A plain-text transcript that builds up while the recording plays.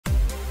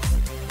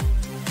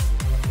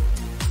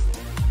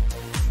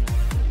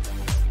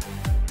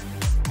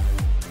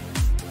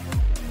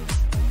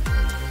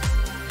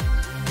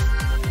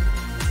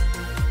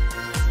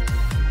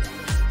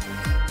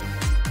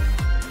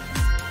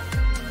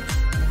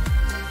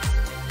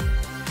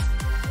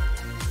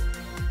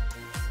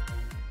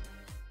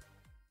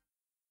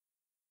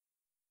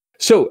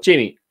So,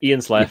 Jamie,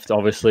 Ian's left.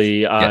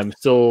 Obviously, I'm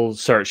still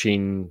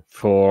searching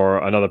for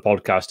another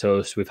podcast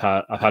host.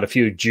 I've had a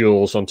few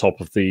duels on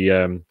top of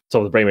the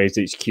Brainwaves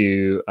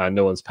HQ, and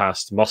no one's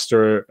passed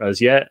muster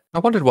as yet. I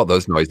wondered what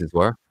those noises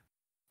were.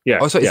 Yeah.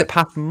 Oh, so is it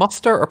past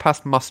muster or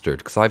past mustard?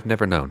 Because I've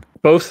never known.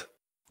 Both.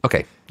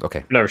 Okay.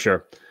 Never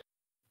sure.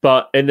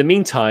 But in the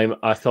meantime,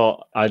 I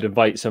thought I'd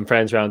invite some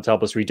friends around to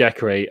help us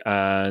redecorate,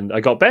 and I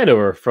got Ben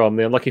over from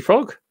the Unlucky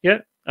Frog. Yeah.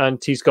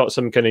 And he's got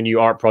some kind of new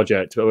art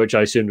project, which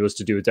I assumed was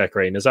to do with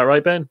decorating. Is that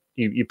right, Ben?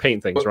 You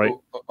paint things, right?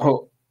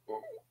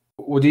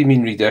 What do you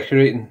mean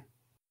redecorating?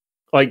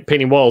 Like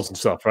painting walls and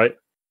stuff, right?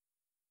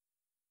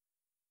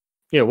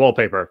 Yeah,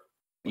 wallpaper.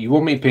 You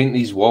want me to paint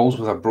these walls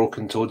with a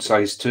broken toad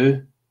size too?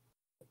 Do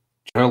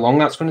you know how long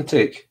that's going to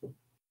take?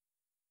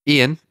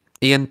 Ian,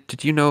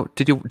 did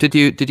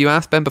you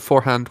ask Ben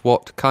beforehand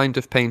what kind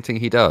of painting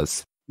he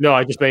does? No,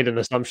 I just made an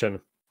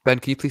assumption. Ben,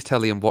 can you please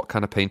tell Ian what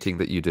kind of painting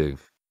that you do?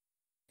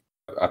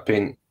 I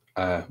paint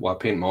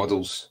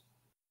models,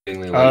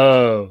 mainly like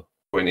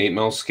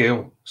 0.8mm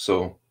scale,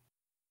 so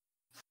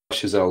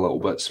brushes are a little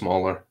bit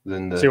smaller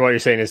than the... So what you're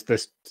saying is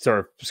this sort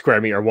of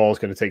square meter wall is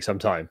going to take some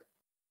time?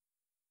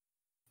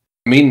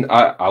 I mean,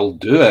 I'll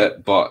do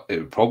it, but it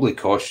would probably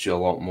cost you a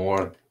lot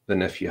more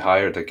than if you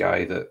hired a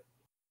guy that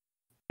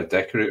had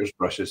decorator's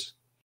brushes.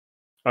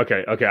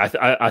 Okay.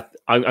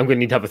 I'm going to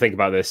need to have a think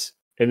about this.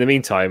 In the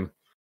meantime,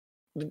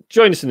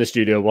 join us in the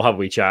studio. We'll have a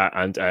wee chat,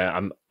 and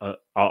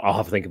I'll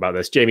have a think about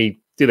this. Jamie,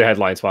 do the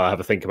headlines while I have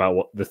a think about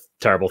what the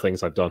terrible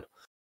things I've done.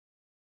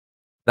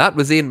 That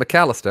was Ian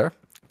McAllister,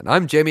 and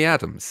I'm Jamie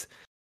Adams.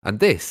 And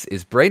this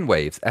is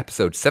Brainwaves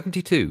episode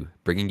 72,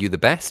 bringing you the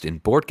best in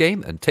board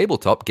game and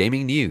tabletop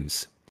gaming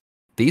news.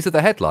 These are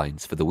the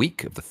headlines for the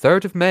week of the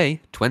 3rd of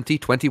May,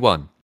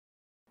 2021.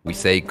 We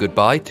say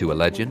goodbye to a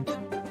legend,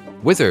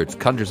 Wizards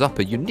conjures up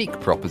a unique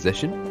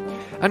proposition,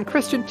 and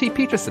Christian T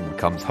Petersen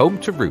comes home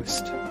to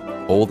roost.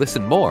 All this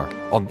and more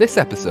on this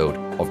episode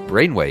of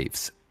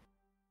Brainwaves.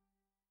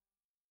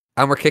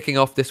 And we're kicking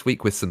off this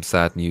week with some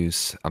sad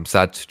news. I'm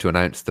sad to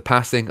announce the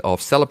passing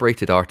of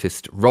celebrated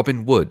artist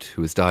Robin Wood,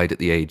 who has died at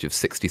the age of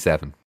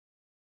 67.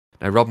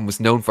 Now, Robin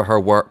was known for her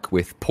work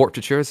with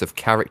portraitures of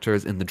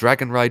characters in the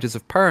Dragon Riders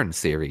of Pern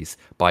series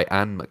by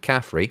Anne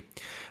McCaffrey,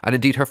 and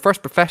indeed her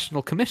first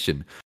professional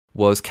commission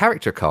was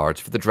character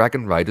cards for the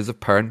Dragon Riders of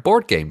Pern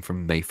board game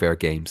from Mayfair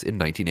Games in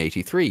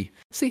 1983.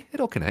 See, it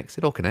all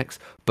connects.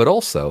 But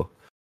also,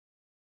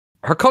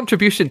 her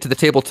contribution to the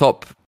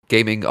tabletop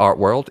gaming art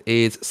world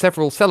is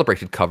several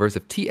celebrated covers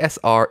of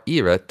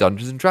TSR-era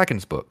Dungeons &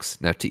 Dragons books.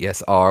 Now,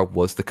 TSR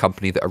was the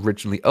company that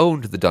originally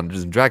owned the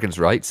Dungeons & Dragons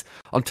rights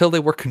until they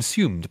were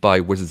consumed by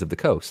Wizards of the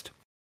Coast.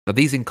 Now,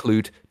 these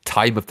include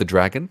Time of the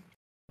Dragon,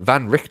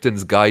 Van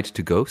Richten's Guide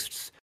to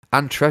Ghosts,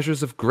 and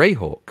Treasures of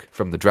Greyhawk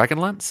from the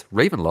Dragonlance,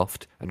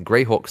 Ravenloft, and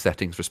Greyhawk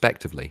settings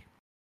respectively.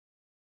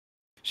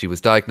 She was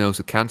diagnosed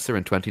with cancer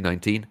in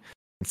 2019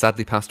 and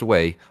sadly passed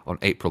away on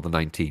April the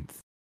 19th.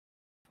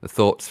 The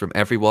thoughts from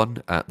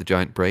everyone at the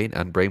Giant Brain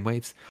and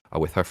Brainwaves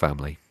are with her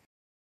family.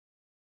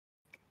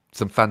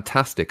 Some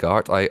fantastic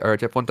art. I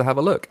urge everyone to have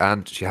a look.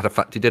 And she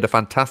did a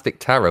fantastic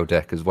tarot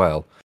deck as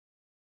well.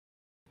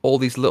 All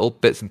these little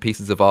bits and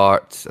pieces of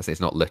art, I say it's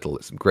not little,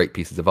 it's some great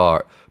pieces of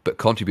art, but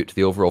contribute to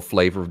the overall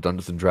flavour of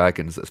Dungeons &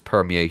 Dragons that's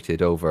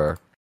permeated over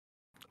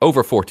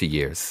 40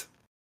 years.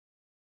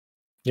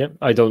 Yeah,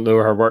 I don't know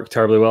her work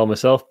terribly well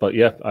myself, but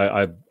yeah,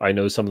 I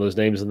know some of those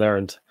names in there,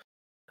 and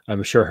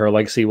I'm sure her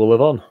legacy will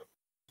live on.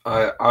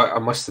 I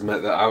must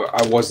admit that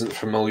I wasn't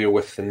familiar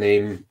with the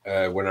name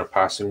when her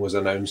passing was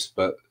announced,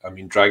 but I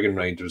mean, Dragon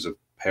Riders of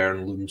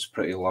Pern looms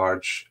pretty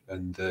large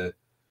in the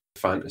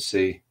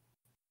fantasy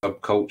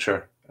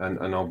subculture,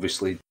 and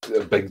obviously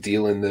a big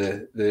deal in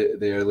the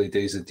early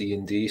days of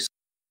D&D.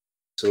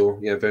 So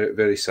yeah, very,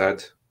 very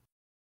sad.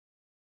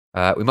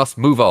 We must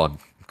move on,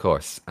 of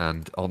course,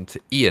 and on to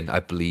Ian.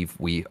 I believe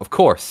we, of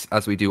course,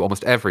 as we do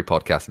almost every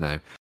podcast now,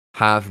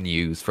 have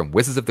news from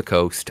Wizards of the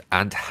Coast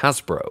and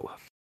Hasbro.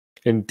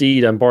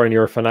 Indeed, I'm borrowing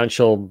your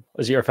financial...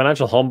 Is it your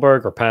financial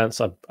Homburg or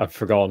pants? I've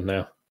forgotten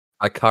now.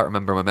 I can't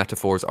remember. My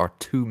metaphors are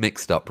too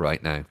mixed up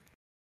right now.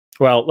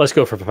 Well, let's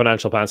go for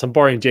financial pants. I'm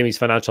borrowing Jamie's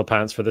financial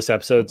pants for this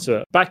episode.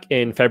 So back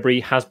in February,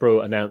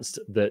 Hasbro announced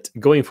that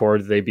going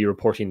forward, they'd be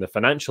reporting the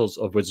financials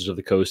of Wizards of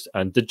the Coast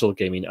and digital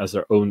gaming as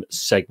their own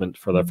segment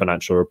for their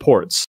financial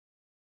reports.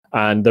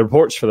 And the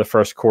reports for the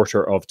first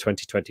quarter of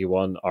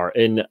 2021 are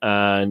in,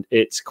 and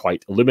it's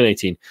quite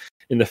illuminating.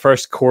 In the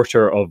first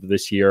quarter of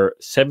this year,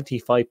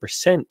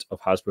 75% of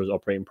Hasbro's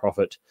operating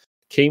profit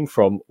came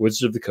from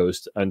Wizards of the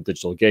Coast and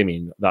digital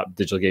gaming. That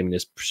digital gaming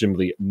is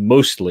presumably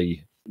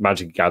mostly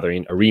Magic the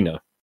Gathering Arena.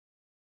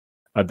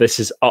 This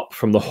is up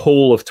from the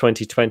whole of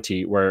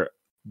 2020, where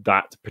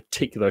that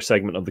particular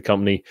segment of the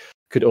company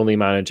could only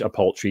manage a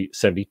paltry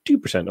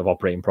 72% of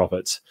operating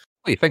profits.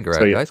 Put your finger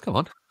out, guys. Come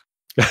on.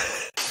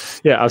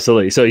 Yeah,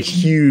 absolutely. So a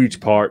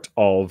huge part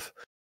of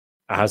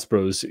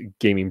Hasbro's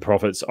gaming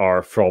profits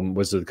are from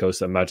Wizards of the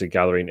Coast and Magic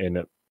Gathering,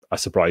 in a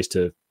surprise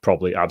to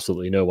probably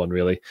absolutely no one,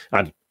 really.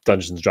 And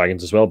Dungeons &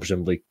 Dragons as well,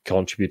 presumably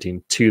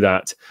contributing to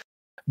that.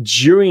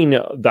 During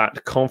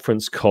that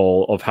conference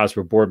call of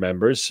Hasbro board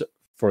members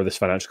for this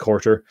financial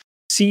quarter,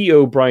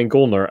 CEO Brian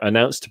Goldner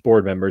announced to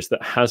board members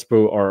that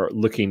Hasbro are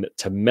looking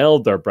to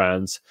meld their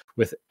brands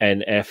with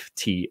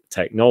NFT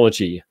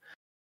technology.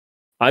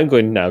 I'm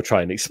going to now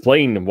try and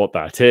explain what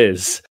that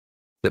is.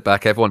 Sit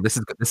back, everyone. This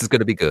is going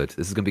to be good.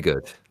 This is going to be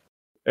good.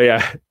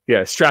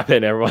 Yeah. Strap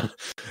in, everyone.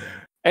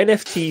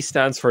 NFT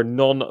stands for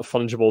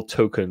non-fungible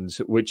tokens,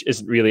 which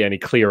isn't really any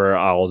clearer,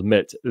 I'll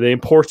admit. The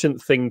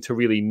important thing to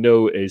really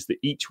know is that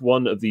each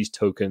one of these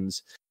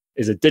tokens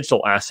is a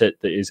digital asset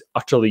that is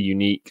utterly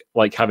unique,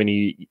 like having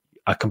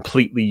a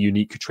completely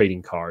unique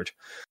trading card.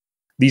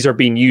 These are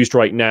being used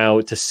right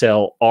now to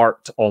sell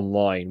art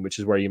online, which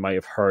is where you might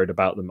have heard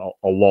about them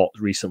a lot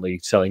recently,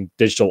 selling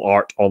digital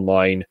art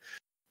online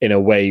in a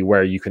way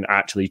where you can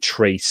actually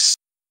trace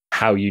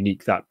how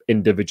unique that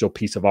individual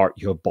piece of art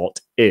you have bought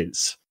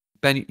is.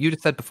 Ben, you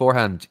just said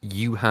beforehand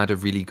you had a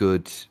really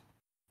good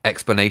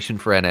explanation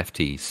for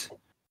NFTs.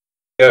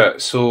 Yeah,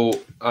 so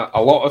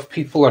a lot of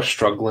people are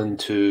struggling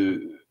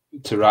to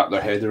wrap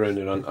their head around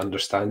and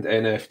understand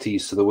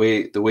NFTs. So the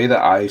way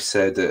that I've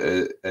said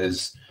it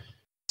is,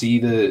 see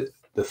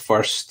the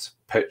first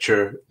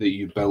picture that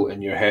you built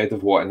in your head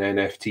of what an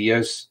NFT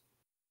is.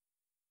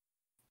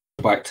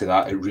 Back to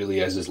that, it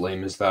really is as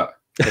lame as that.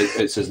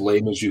 It's as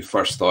lame as you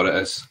first thought it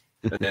is,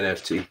 an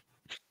NFT.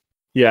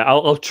 Yeah,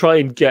 I'll try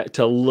and get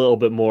to a little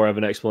bit more of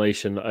an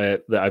explanation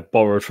that I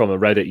borrowed from a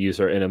Reddit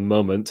user in a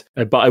moment.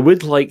 But I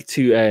would like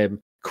to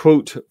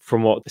quote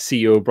from what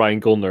CEO Brian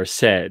Goldner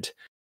said.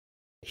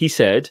 He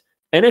said,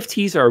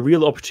 NFTs are a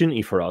real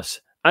opportunity for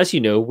us. As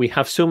you know, we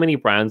have so many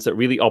brands that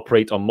really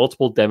operate on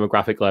multiple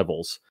demographic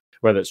levels,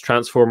 whether it's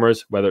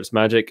Transformers, whether it's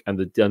Magic and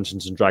the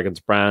Dungeons & Dragons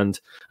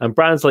brand, and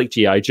brands like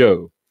G.I.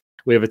 Joe.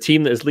 We have a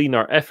team that is leading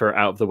our effort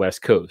out of the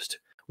West Coast.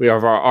 We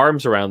have our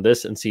arms around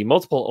this and see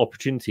multiple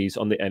opportunities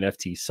on the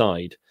NFT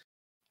side.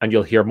 And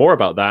you'll hear more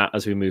about that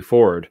as we move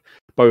forward.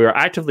 But we are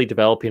actively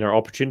developing our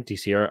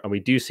opportunities here, and we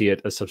do see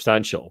it as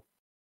substantial.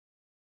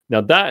 Now,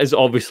 that is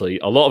obviously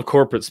a lot of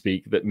corporate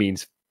speak that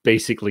means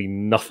basically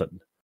nothing.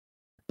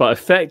 But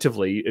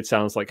effectively, it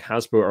sounds like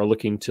Hasbro are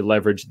looking to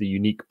leverage the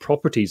unique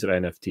properties of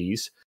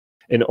NFTs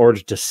in order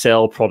to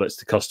sell products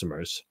to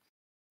customers.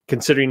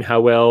 Considering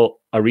how well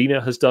Arena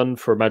has done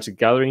for Magic the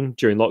Gathering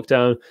during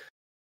lockdown,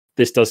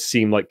 this does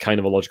seem like kind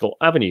of a logical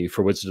avenue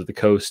for Wizards of the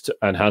Coast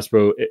and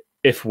Hasbro,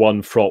 if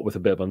one fraught with a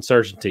bit of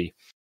uncertainty.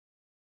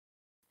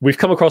 We've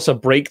come across a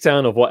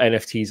breakdown of what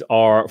NFTs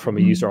are from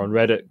a user on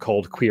Reddit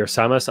called Queer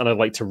Samus, and I'd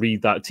like to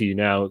read that to you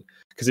now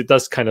because it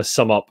does kind of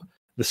sum up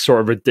the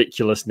sort of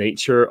ridiculous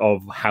nature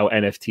of how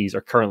NFTs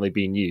are currently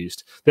being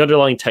used. The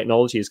underlying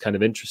technology is kind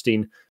of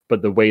interesting,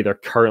 but the way they're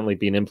currently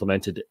being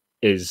implemented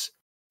is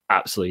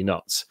absolutely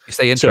nuts. You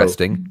say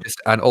interesting,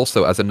 and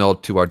also as a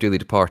nod to our dearly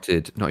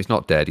departed, no, he's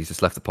not dead, he's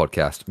just left the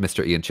podcast,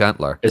 Mr. Iain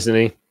Chandler. Isn't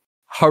he?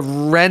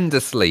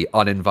 Horrendously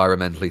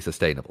unenvironmentally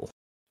sustainable.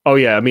 Oh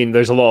yeah, I mean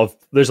there's a lot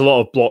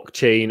of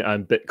blockchain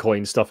and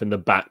Bitcoin stuff in the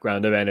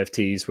background of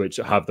NFTs which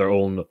have their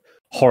own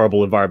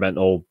horrible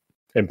environmental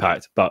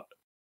impact, but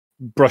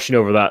brushing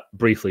over that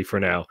briefly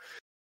for now.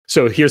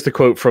 So here's the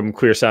quote from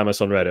Queer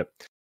Samus on Reddit.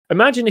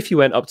 Imagine if you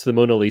went up to the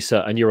Mona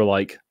Lisa and you were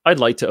like, I'd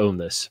like to own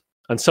this.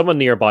 And someone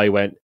nearby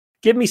went,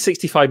 give me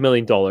 $65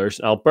 million and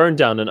I'll burn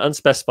down an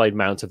unspecified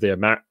amount of the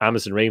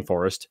Amazon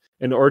rainforest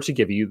in order to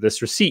give you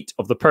this receipt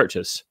of the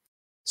purchase.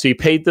 So you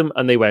paid them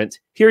and they went,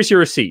 here's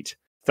your receipt.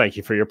 Thank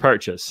you for your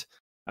purchase.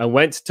 And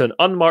went to an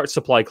unmarked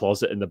supply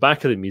closet in the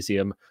back of the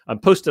museum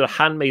and posted a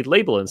handmade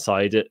label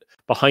inside it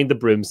behind the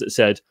brooms that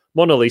said,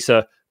 Mona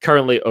Lisa,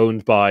 currently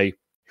owned by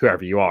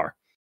whoever you are.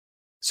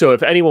 So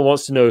if anyone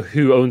wants to know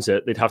who owns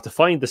it, they'd have to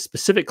find the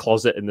specific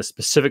closet in the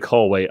specific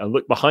hallway and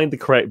look behind the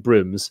correct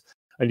brooms.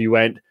 And you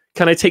went,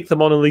 can I take the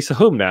Mona Lisa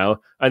home now?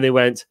 And they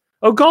went,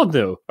 oh God,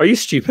 no. Are you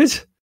stupid?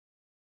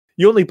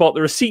 You only bought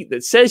the receipt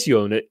that says you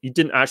own it. You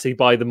didn't actually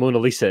buy the Mona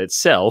Lisa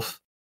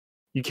itself.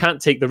 You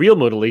can't take the real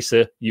Mona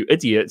Lisa, you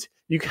idiot.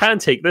 You can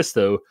take this,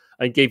 though,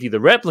 and gave you the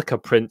replica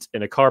print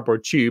in a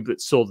cardboard tube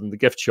that's sold in the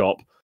gift shop.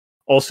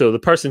 Also, the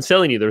person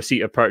selling you the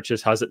receipt of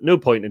purchase has at no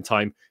point in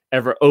time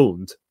ever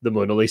owned the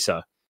Mona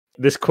Lisa.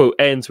 This quote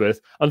ends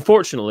with,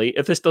 unfortunately,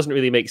 if this doesn't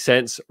really make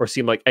sense or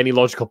seem like any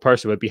logical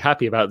person would be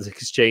happy about this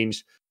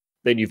exchange,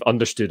 then you've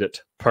understood it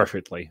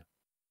perfectly.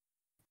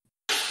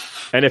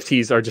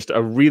 NFTs are just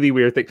a really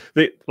weird thing.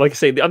 Like I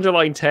say, the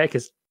underlying tech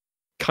is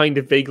kind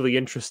of vaguely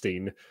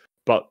interesting,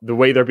 but the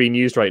way they're being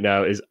used right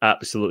now is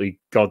absolutely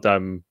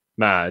goddamn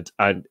mad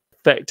and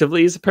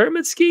effectively is a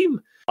pyramid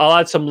scheme. I'll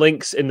add some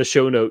links in the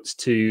show notes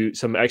to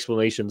some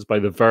explanations by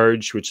The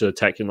Verge, which is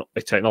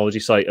a technology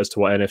site, as to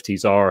what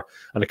NFTs are,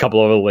 and a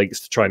couple of other links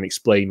to try and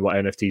explain what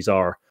NFTs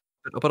are.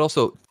 But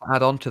also,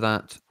 add on to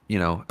that,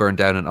 burn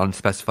down an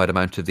unspecified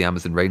amount of the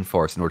Amazon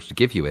rainforest in order to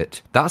give you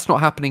it. That's not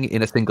happening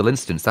in a single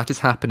instance. That is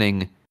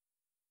happening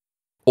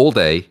all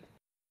day,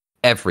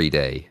 every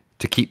day,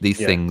 to keep these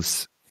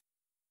things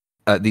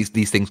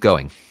these things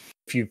going.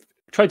 If you've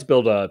tried to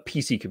build a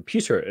PC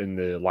computer in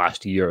the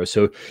last year or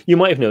so, you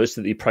might have noticed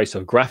that the price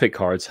of graphic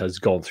cards has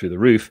gone through the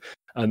roof,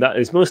 and that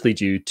is mostly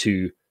due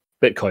to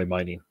Bitcoin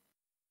mining.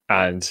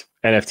 And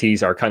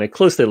NFTs are kind of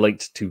closely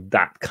linked to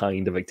that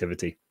kind of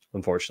activity,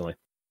 unfortunately.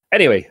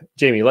 Anyway,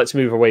 Jamie, let's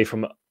move away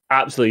from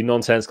absolutely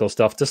nonsensical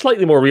stuff to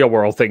slightly more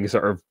real-world things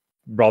that are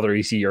rather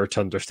easier to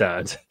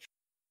understand.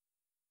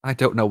 I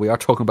don't know. We are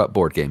talking about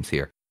board games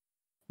here.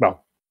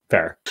 Well,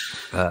 fair.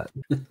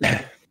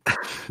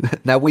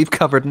 Now, we've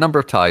covered a number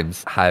of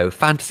times how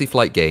Fantasy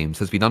Flight Games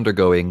has been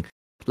undergoing,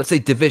 let's say,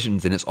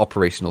 divisions in its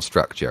operational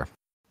structure.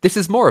 This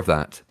is more of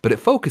that, but it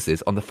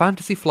focuses on the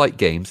Fantasy Flight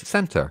Games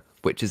Center,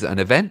 which is an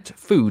event,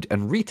 food,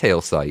 and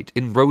retail site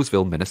in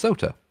Roseville,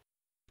 Minnesota.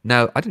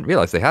 Now, I didn't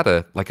realize they had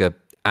a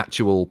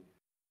actual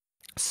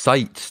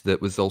site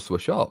that was also a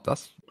shop.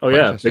 That's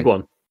big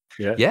one.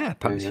 Yeah,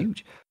 apparently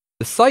huge.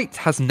 The site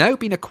has now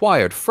been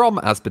acquired from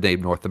Asmodee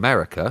North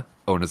America,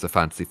 owners of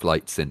Fantasy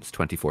Flight since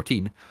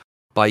 2014,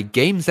 by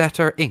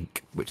GameZetter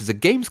Inc., which is a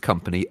games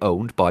company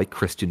owned by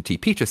Christian T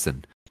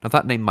Petersen. Now,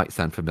 that name might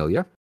sound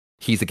familiar.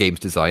 He's a games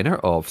designer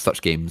of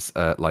such games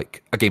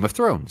like A Game of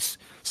Thrones,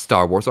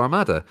 Star Wars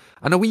Armada,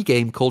 and a wee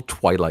game called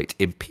Twilight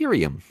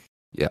Imperium.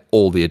 Yeah,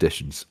 all the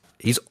editions.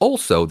 He's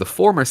also the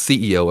former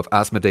CEO of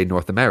Asmodee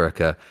North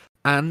America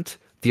and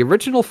the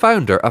original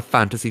founder of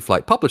Fantasy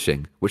Flight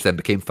Publishing, which then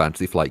became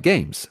Fantasy Flight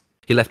Games.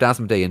 He left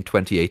Asmodee in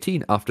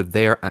 2018 after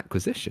their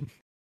acquisition.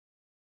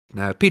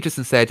 Now,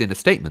 Petersen said in a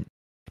statement,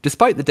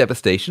 "Despite the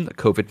devastation that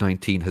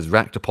COVID-19 has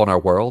wreaked upon our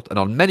world and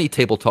on many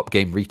tabletop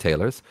game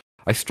retailers,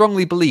 I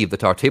strongly believe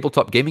that our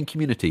tabletop gaming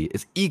community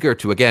is eager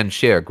to again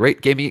share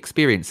great gaming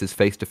experiences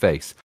face to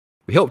face.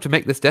 We hope to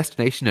make this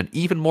destination an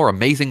even more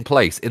amazing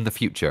place in the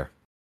future."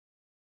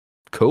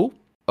 Cool.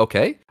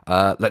 Okay.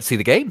 Let's see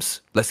the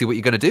games. Let's see what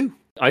you're going to do.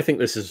 I think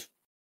this is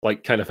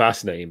kind of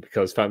fascinating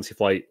because Fantasy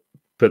Flight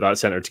put that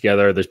center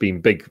together. There's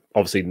been big,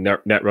 obviously,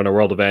 Netrunner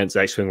World events,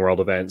 X-Wing World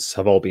events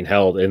have all been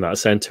held in that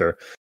center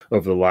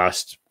over the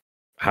last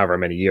however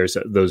many years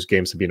that those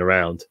games have been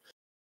around.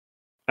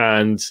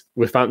 And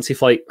with Fantasy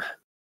Flight,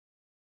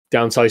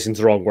 downsizing is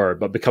the wrong word,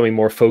 but becoming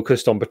more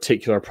focused on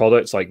particular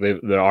products, like the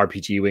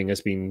RPG wing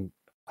has been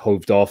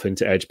hoved off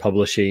into Edge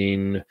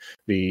Publishing,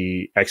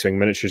 the X-Wing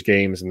miniatures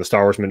games and the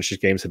Star Wars miniatures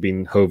games have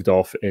been hoved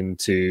off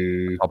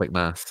into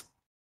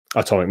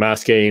Atomic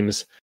Mass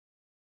games.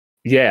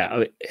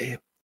 Yeah,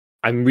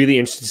 I'm really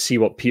interested to see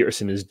what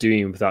Petersen is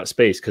doing with that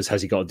space, because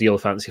has he got a deal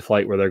with Fantasy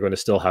Flight where they're going to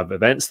still have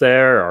events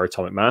there? Are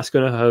Atomic Mass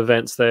going to have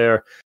events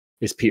there?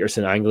 Is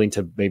Petersen angling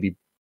to maybe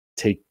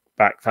take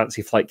back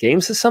Fantasy Flight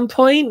Games at some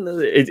point?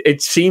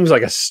 It seems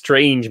like a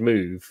strange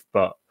move,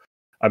 but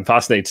I'm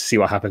fascinated to see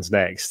what happens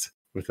next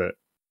with it.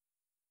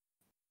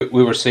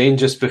 We were saying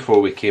just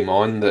before we came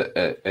on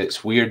that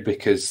it's weird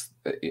because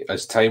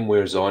as time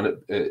wears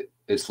on,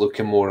 it's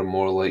looking more and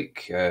more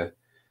like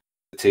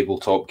the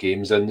tabletop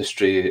games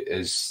industry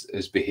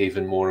is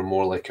behaving more and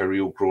more like a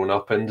real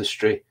grown-up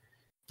industry,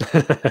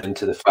 and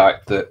to the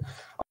fact that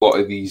a lot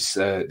of these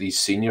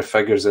senior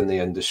figures in the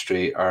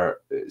industry are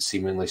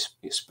seemingly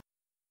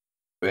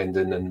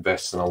spending and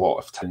investing a lot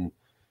of time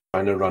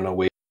trying to run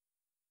away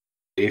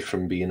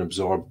from being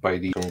absorbed by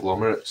these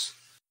conglomerates.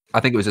 I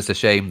think it was just a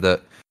shame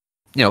that,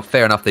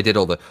 fair enough, they did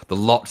all the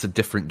lots of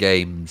different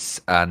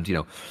games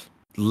and,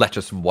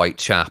 Letters from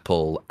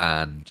Whitechapel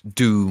and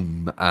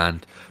Doom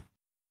and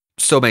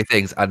so many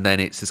things, and then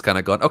it's just kind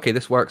of gone, okay,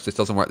 this works, this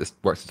doesn't work, this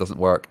works, this doesn't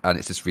work, and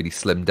it's just really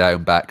slimmed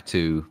down back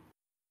to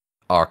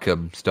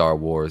Arkham, Star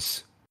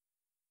Wars.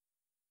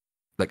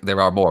 Like,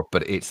 there are more,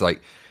 but it's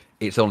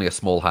only a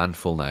small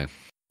handful now.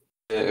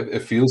 It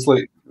feels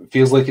like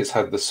it's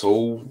had the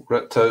soul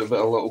ripped out of it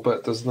a little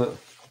bit, doesn't it?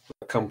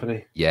 The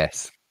company.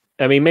 Yes.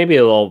 I mean, maybe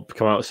it'll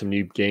come out with some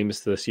new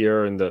games this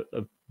year, and that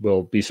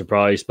we'll be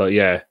surprised. But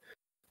yeah,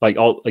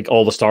 all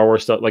the Star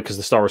Wars stuff, because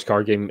the Star Wars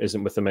card game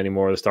isn't with them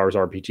anymore. The Star Wars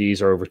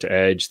RPGs are over to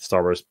Edge. The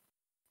Star Wars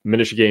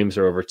miniature games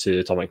are over to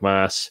Atomic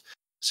Mass.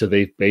 So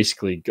they've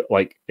basically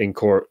got,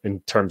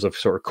 in terms of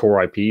sort of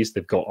core IPs,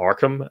 they've got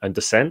Arkham and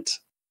Descent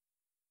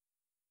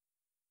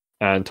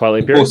and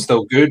Twilight Imperium. Both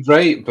still good,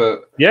 right?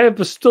 But yeah,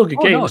 but still good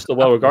games, still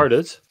well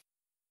regarded.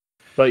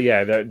 But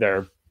yeah,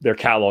 their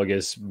catalog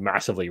is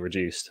massively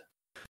reduced.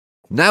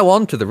 Now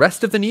on to the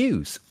rest of the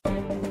news.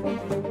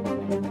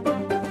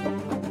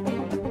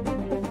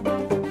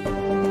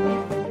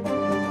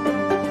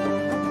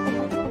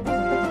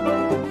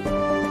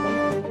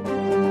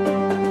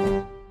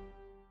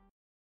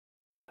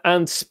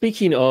 And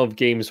speaking of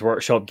Games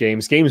Workshop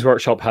games, Games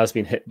Workshop has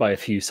been hit by a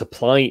few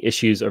supply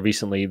issues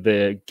recently.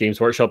 The Games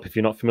Workshop, if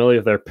you're not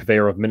familiar, they're a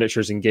purveyor of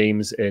miniatures and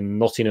games in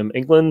Nottingham,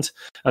 England,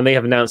 and they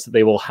have announced that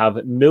they will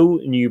have no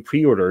new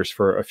pre-orders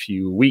for a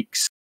few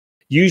weeks.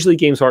 Usually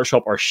Games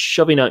Workshop are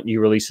shoving out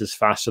new releases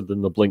faster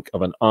than the blink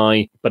of an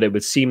eye, but it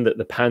would seem that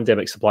the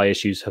pandemic supply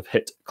issues have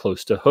hit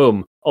close to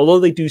home.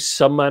 Although they do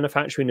some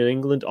manufacturing in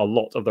England, a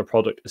lot of their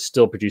product is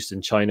still produced in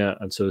China,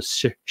 and so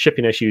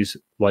shipping issues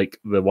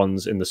like the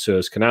ones in the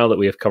Suez Canal that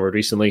we have covered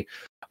recently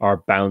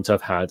are bound to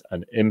have had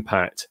an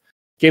impact.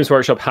 Games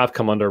Workshop have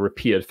come under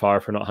repeated fire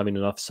for not having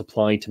enough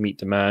supply to meet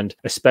demand,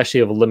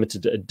 especially of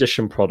limited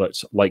edition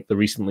products like the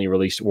recently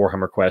released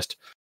Warhammer Quest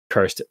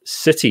Cursed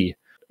City.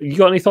 You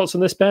got any thoughts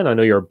on this, Ben? I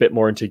know you're a bit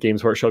more into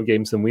Games Workshop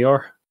games than we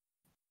are.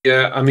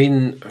 Yeah, I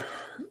mean,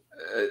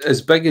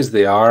 as big as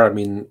they are, I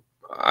mean,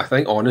 I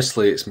think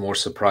honestly it's more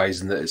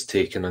surprising that it's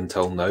taken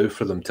until now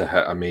for them to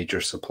hit a major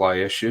supply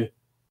issue.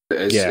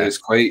 It's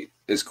quite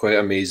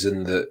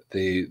amazing that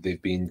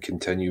they've been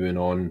continuing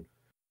on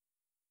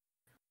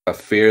a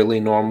fairly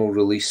normal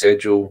release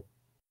schedule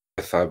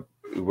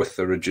with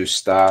the reduced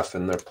staff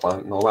and their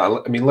plant and all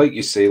that. I mean, like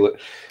you say, look,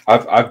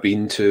 I've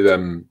been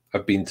to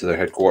their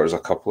headquarters a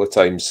couple of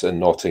times in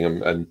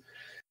Nottingham, and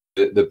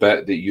the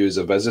bit that you as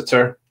a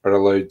visitor are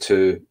allowed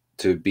to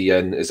be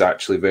in is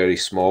actually very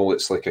small.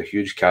 It's like a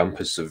huge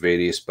campus of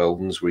various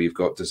buildings where you've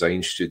got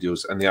design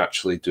studios, and they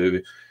actually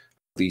do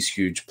these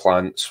huge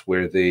plants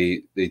where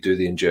they do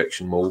the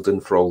injection molding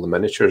for all the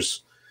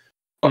miniatures.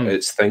 But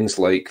it's things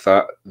like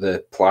that,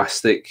 the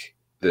plastic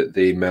that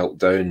they melt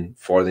down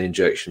for the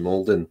injection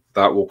molding,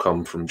 that will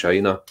come from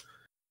China.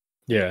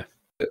 Yeah.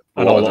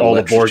 And all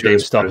the board game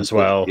stuff as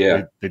well.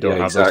 Yeah, they don't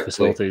have those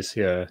facilities.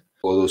 Yeah.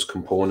 All those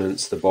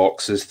components, the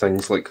boxes,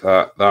 things like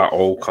that, that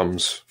all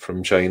comes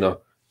from China.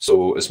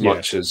 So as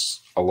much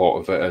as a lot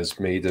of it is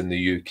made in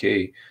the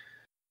UK.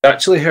 I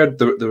actually heard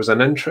there was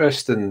an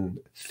interesting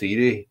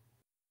theory.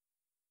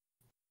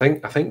 I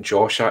think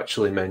Josh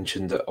actually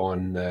mentioned it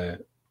on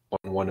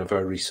one of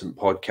our recent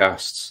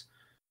podcasts.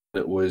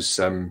 It was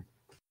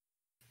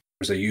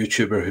there's a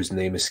YouTuber whose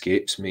name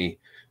escapes me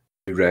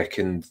who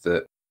reckoned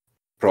that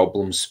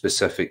problems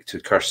specific to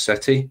Curse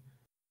City,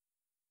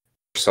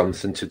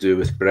 something to do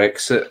with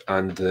Brexit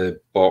and the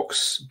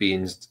box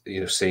being,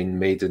 saying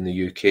made in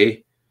the UK.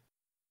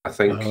 I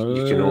think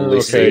you can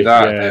only say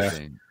that if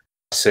a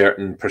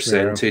certain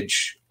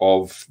percentage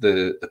of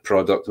the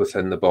product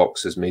within the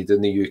box is made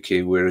in the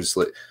UK, whereas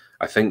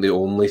I think the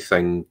only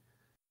thing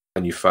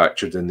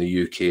manufactured in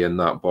the UK in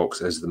that box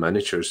is the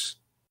miniatures.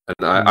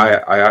 And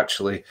I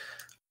actually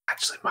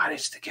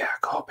managed to get a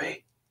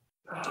copy.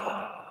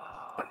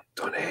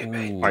 Don't hate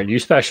me. Aren't you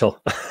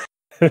special?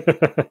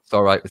 It's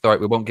all right.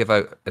 We won't give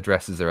out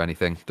addresses or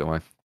anything. Don't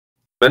worry.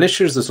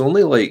 Miniatures, there's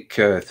only like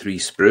 3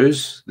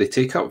 sprues. They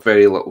take up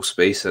very little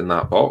space in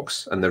that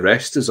box, and the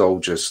rest is all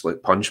just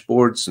like punch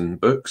boards and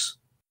books.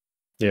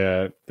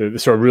 Yeah, the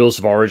sort of rules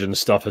of origin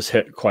stuff has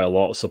hit quite a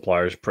lot of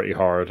suppliers pretty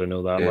hard. I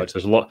know that much.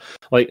 There's a lot,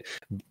 like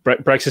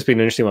Brexit's been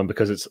an interesting one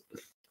because it's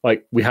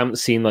like we haven't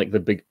seen like the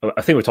big.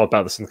 I think we talked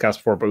about this in the cast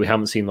before, but we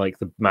haven't seen like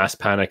the mass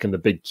panic and the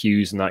big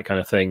queues and that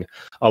kind of thing.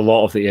 A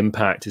lot of the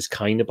impact is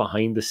kind of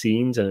behind the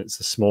scenes, and it's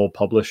the small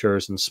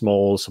publishers and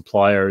small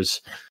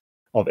suppliers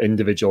of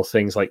individual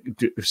things, like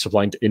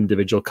supplying to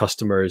individual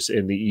customers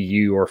in the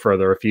EU or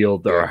further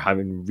afield that are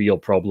having real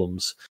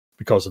problems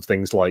because of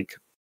things like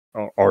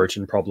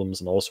origin problems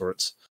and all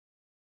sorts.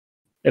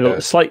 And a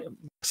slight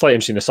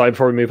interesting aside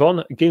before we move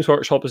on, Games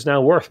Workshop is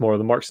now worth more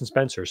than Marks and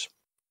Spencer's.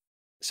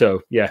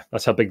 So yeah,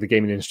 that's how big the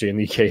gaming industry in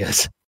the UK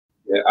is.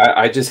 Yeah,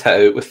 I just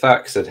hit out with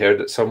that because I'd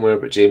heard it somewhere,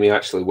 but Jamie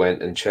actually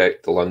went and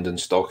checked the London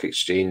Stock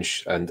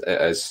Exchange, and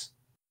it is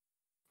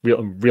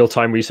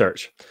real-time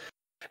research.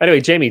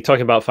 Anyway, Jamie,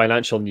 talking about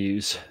financial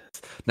news.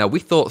 Now, we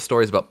thought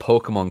stories about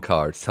Pokemon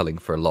cards selling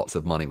for lots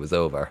of money was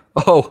over.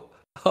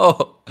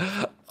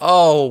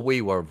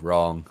 We were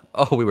wrong.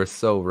 Oh, we were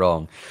so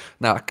wrong.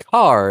 Now, a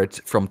card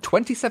from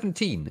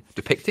 2017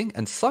 depicting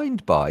and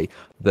signed by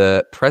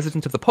the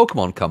president of the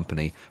Pokemon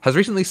Company has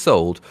recently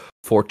sold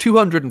for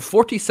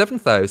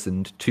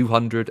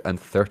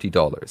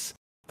 $247,230.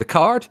 The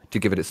card, to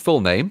give it its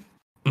full name,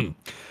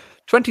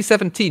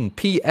 2017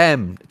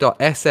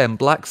 PM.SM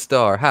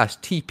Blackstar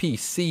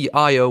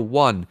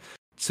 #TPCIO1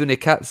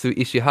 Tsunekatsu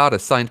Ishihara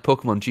signed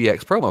Pokemon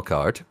GX promo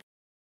card.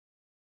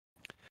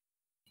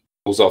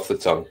 Pulls off the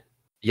tongue.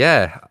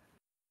 Yeah.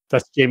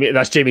 That's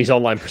Jamie's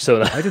online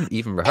persona. I didn't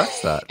even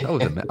rehearse that. I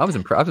was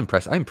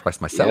impressed. I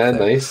impressed myself. Yeah,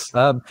 there. Nice.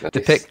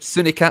 Depict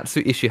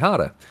Tsunekatsu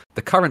Ishihara,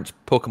 the current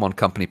Pokemon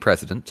Company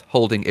president,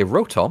 holding a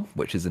Rotom,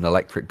 which is an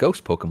electric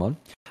ghost Pokemon,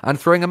 and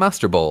throwing a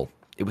Master Ball.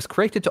 It was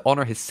created to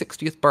honor his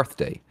 60th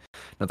birthday.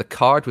 Now, the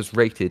card was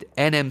rated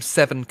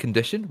NM7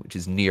 condition, which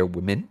is near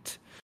mint,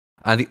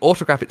 and the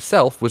autograph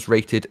itself was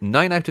rated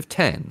 9 out of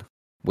 10,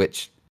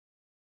 which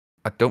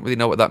I don't really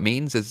know what that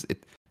means. Is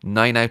it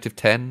 9 out of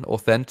 10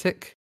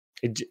 authentic?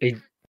 It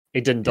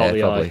didn't dot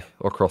the I.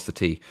 Or cross the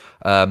T.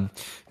 But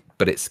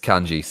it's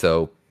kanji,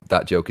 so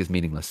that joke is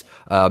meaningless.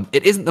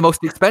 It isn't the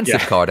most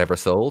expensive card ever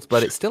sold,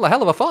 but it's still a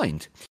hell of a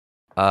find.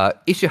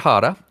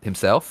 Ishihara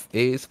himself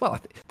is,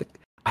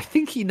 I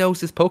think he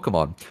knows his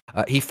Pokemon.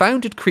 He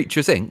founded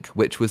Creatures Inc.,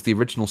 which was the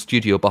original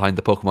studio behind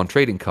the Pokemon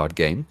trading card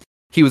game.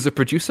 He was a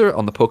producer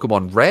on the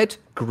Pokemon Red,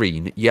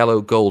 Green, Yellow,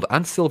 Gold,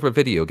 and Silver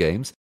video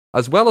games,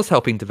 as well as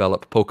helping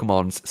develop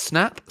Pokemon's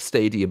Snap,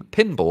 Stadium,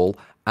 Pinball,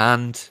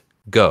 and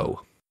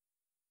Go.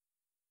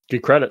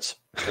 Good credits.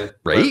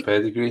 Right?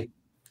 Pedigree.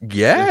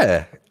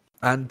 Yeah.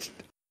 And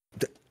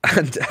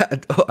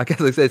I guess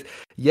it says,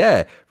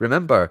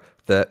 remember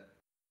that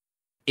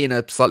in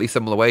a slightly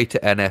similar way to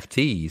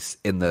NFTs,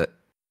 in that,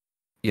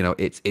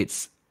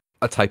 it's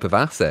a type of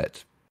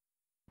asset.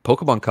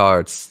 Pokemon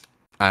cards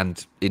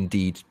and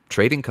indeed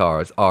trading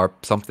cards are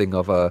something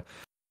of a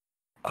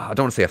I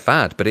don't want to say a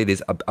fad, but it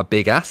is a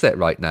big asset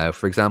right now.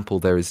 For example,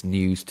 there is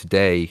news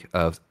today,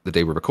 of the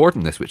day we're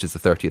recording this, which is the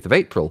 30th of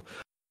April,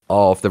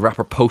 of the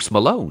rapper Post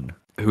Malone,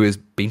 who has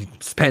been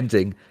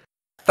spending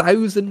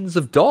thousands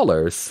of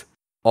dollars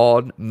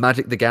on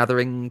Magic the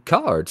Gathering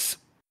cards.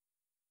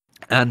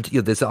 And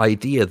this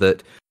idea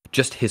that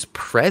just his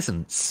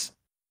presence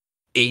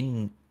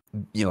in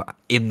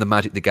the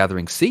Magic the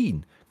Gathering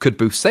scene could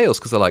boost sales,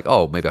 because they're like,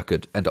 oh, maybe I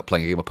could end up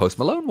playing a game of Post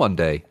Malone one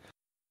day.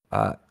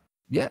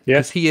 Yeah,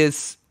 because he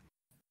is.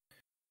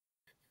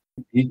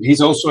 He's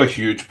also a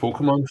huge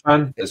Pokemon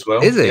fan as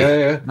well. Is he?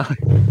 Yeah.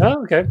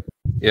 Oh, okay.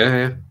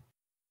 Yeah.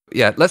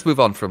 Yeah, let's move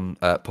on from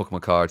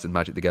Pokemon cards and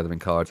Magic the Gathering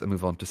cards and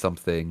move on to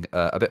something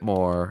a bit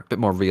more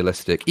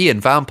realistic. Iain,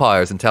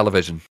 vampires and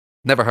television.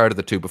 Never heard of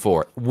the two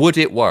before. Would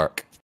it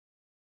work?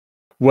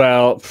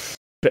 Well,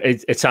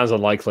 it sounds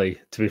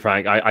unlikely, to be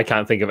frank. I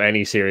can't think of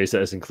any series that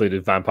has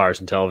included vampires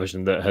in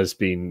television that has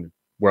been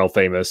world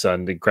famous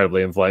and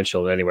incredibly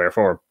influential in any way or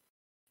form.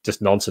 Just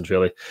nonsense,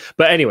 really.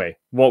 But anyway,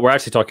 what we're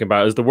actually talking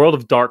about is the World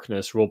of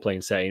Darkness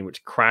role-playing setting,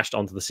 which crashed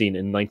onto the scene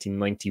in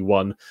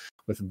 1991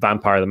 with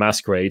Vampire the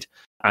Masquerade,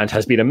 and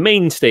has been a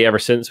mainstay ever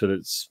since with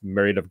its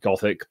myriad of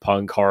gothic,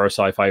 punk, horror,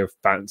 sci-fi,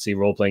 fantasy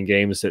role-playing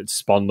games. It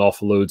spawned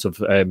off loads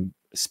of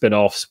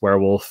spin-offs,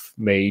 werewolf,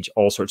 mage,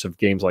 all sorts of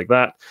games like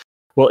that.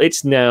 Well,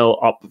 it's now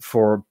up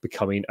for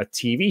becoming a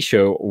TV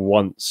show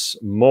once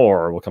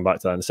more. We'll come back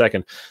to that in a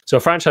second. So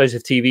a franchise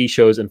of TV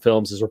shows and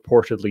films is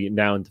reportedly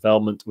now in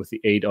development with the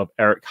aid of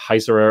Eric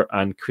Heiserer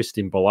and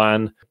Christine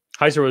Bolan.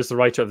 Heiserer is the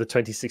writer of the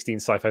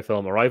 2016 sci-fi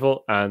film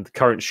Arrival and the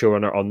current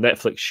showrunner on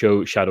Netflix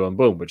show Shadow and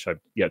Bone, which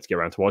I've yet to get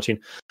around to watching.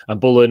 And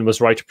Bolan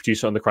was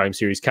writer-producer on the crime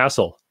series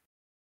Castle.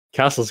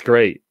 Castle's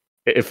great,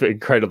 if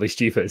incredibly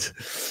stupid.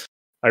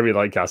 I really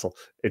like Castle.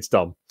 It's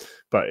dumb,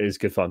 but it is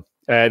good fun.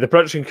 The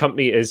production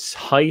company is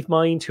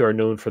Hivemind, who are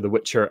known for The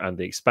Witcher and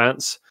The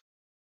Expanse.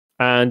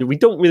 And we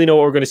don't really know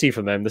what we're going to see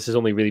from them. This has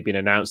only really been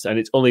announced, and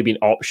it's only been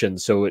optioned.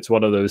 So it's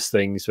one of those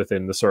things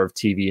within the sort of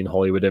TV and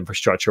Hollywood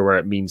infrastructure where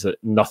it means that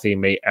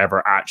nothing may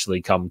ever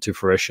actually come to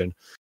fruition.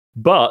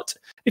 But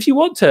if you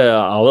want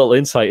a little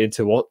insight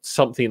into what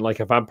something like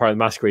a Vampire the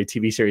Masquerade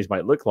TV series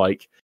might look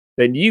like,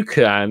 then you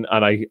can,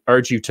 and I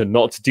urge you to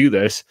not do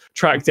this,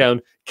 track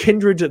down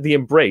Kindred the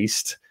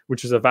Embraced,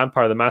 which was a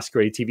Vampire the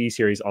Masquerade TV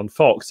series on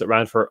Fox that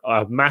ran for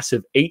a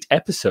massive 8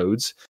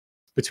 episodes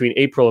between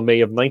April and May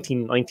of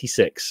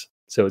 1996.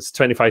 So it's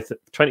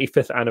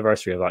 25th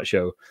anniversary of that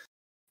show.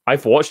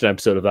 I've watched an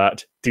episode of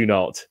that. Do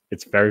not.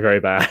 It's very, very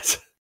bad.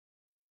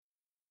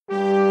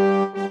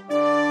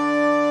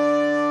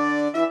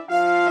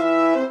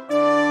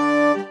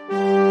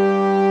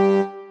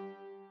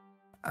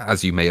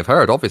 As you may have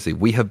heard, obviously,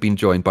 we have been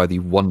joined by the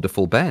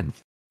wonderful Ben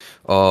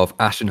of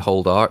Ashen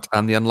Hold Art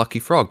and the Unlucky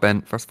Frog.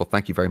 Ben, first of all,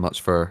 thank you very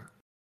much for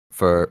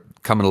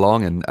coming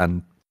along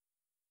and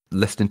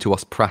listening to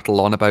us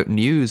prattle on about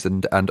news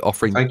and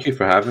offering. Thank you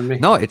for having me.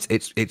 No,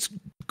 it's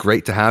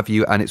great to have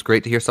you, and it's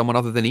great to hear someone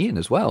other than Iain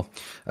as well,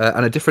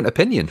 and a different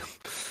opinion,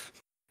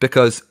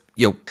 because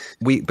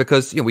we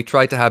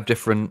try to have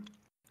different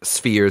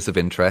spheres of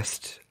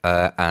interest,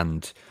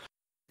 and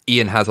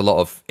Iain has a lot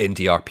of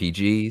indie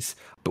RPGs,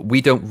 but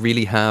we don't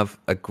really have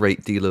a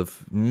great deal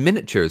of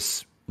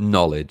miniatures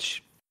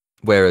knowledge,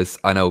 whereas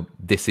I know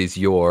this is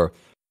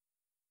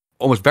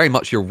almost very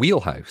much your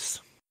wheelhouse.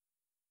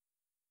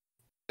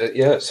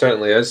 Yeah, it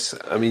certainly is.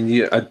 I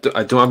mean, I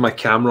don't have my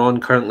camera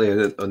on currently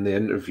on the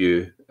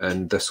interview,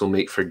 and this will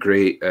make for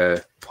great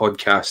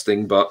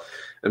podcasting, but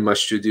in my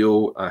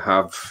studio I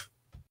have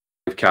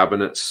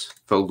cabinets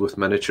filled with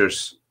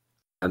miniatures,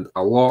 and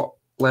a lot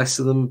less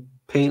of them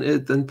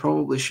painted than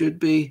probably should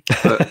be.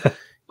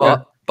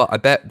 But but I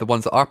bet the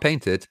ones that are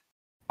painted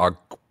are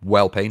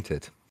well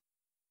painted.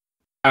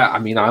 I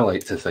mean, I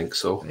like to think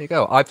so. There you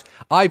go.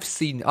 I've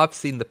seen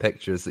the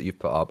pictures that you've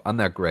put up, and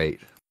they're great.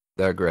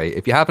 They're great.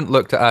 If you haven't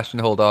looked at Ashen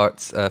Hold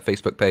Art's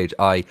Facebook page,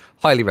 I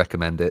highly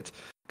recommend it,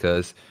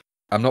 because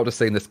I'm not just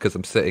saying this because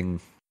I'm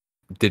sitting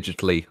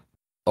digitally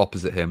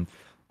opposite him,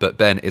 but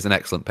Ben is an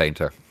excellent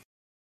painter.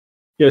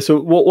 Yeah. So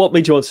what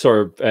made you want to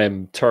sort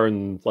of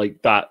turn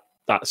like that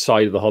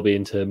side of the hobby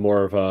into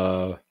more of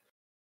a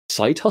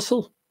side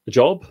hustle, a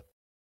job,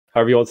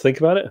 however you want to think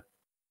about it?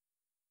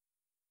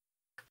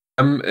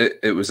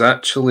 It was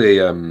actually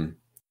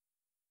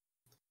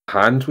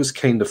hand was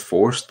kind of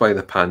forced by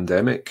the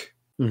pandemic,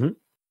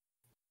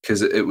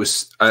 because it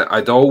was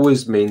I'd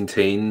always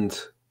maintained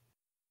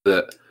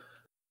that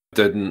I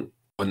didn't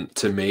want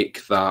to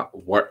make that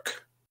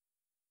work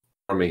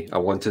for me. I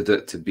wanted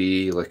it to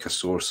be like a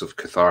source of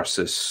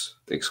catharsis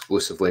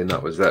exclusively, and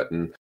that was it.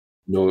 And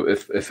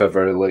if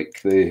ever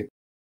like the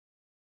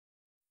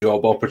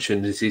job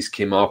opportunities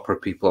came up or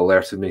people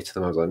alerted me to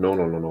them, I was like, no,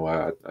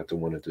 I don't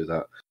want to do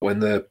that. When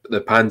the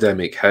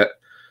pandemic hit,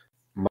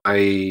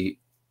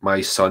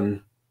 my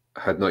son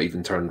had not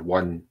even turned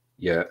 1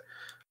 yet,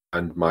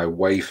 and my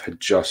wife had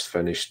just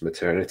finished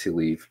maternity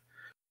leave.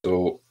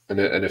 So, and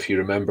if you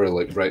remember,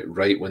 like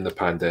right when the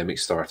pandemic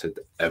started,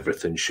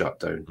 everything shut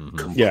down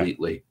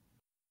completely.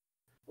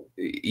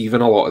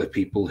 even a lot of the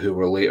people who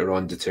were later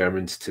on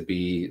determined to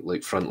be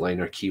like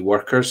frontliner key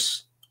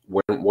workers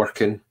weren't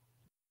working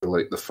for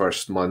like the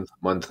first month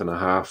and a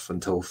half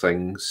until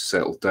things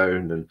settled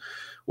down and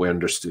we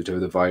understood how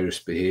the virus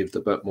behaved a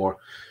bit more.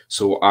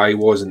 So I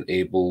wasn't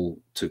able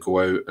to go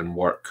out and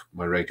work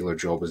my regular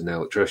job as an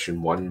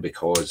electrician, one,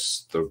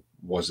 because there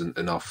wasn't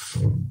enough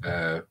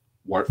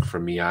work for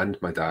me and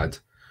my dad,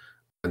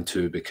 and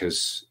two,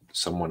 because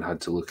someone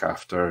had to look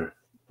after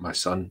my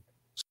son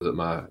so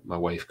that my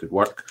wife could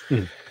work.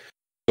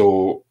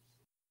 So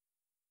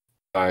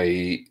about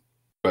a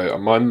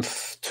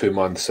month, 2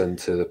 months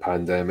into the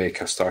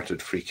pandemic, I started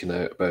freaking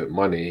out about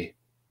money.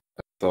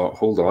 I thought,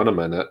 hold on a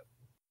minute,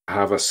 I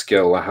have a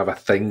skill, I have a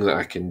thing that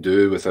I can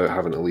do without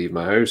having to leave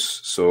my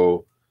house.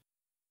 So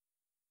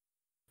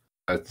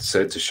I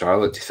said to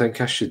Charlotte, do you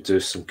think I should do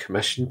some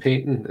commission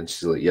painting? And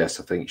she's like, yes,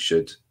 I think you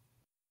should.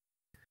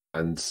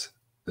 And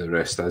the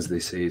rest, as they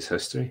say, is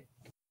history.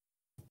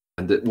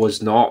 And it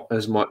was not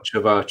as much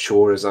of a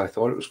chore as I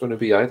thought it was going to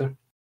be either.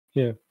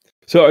 Yeah.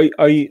 So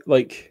I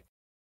like,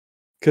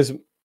 because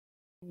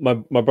my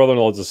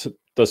brother-in-law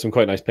does some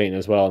quite nice painting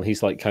as well, and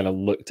he's like kind of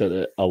looked at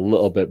it a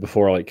little bit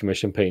before like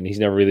commission painting. He's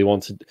never really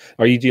wanted.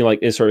 Are you doing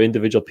like sort of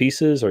individual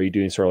pieces? Or are you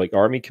doing sort of like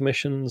army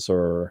commissions,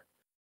 or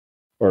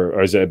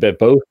is it a bit of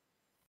both?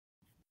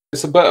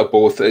 It's a bit of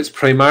both. It's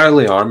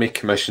primarily army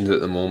commissions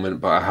at the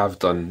moment, but I have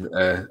done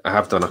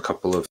a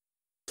couple of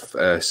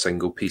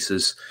single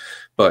pieces.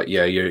 But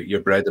yeah,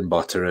 your bread and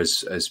butter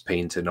is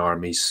painting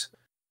armies.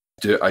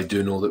 I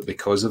do know that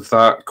because of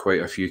that,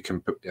 quite a few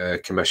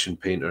commission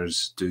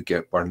painters do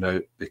get burned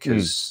out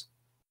because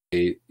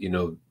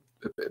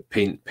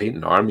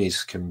painting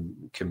armies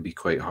can be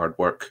quite hard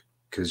work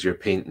because you're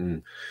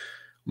painting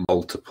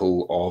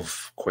multiple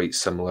of quite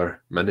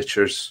similar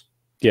miniatures.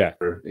 Yeah,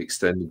 for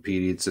extended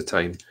periods of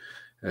time.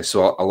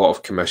 So a lot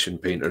of commission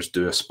painters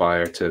do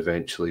aspire to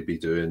eventually be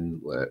doing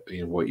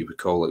what you would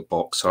call like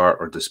box art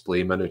or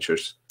display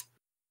miniatures.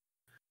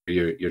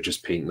 You're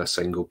just painting a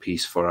single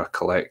piece for a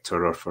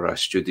collector or for a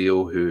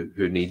studio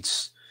who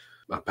needs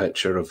a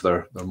picture of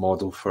their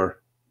model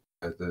for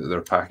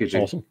their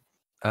packaging. Awesome.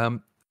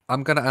 I'm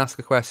going to ask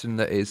a question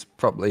that is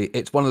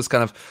it's one of those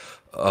kind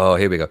of, oh,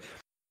 here we go.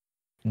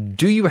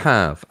 Do you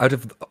have, out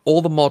of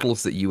all the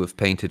models that you have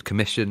painted,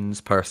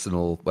 commissions,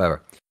 personal,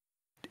 whatever,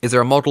 is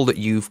there a model that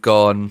you've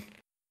gone,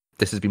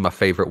 this has been my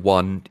favorite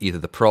one, either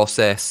the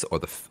process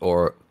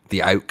or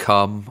the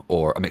outcome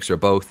or a mixture of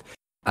both?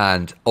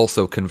 And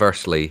also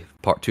conversely,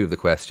 part two of the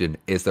question,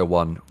 is there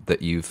one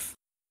that you've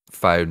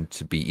found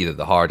to be either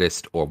the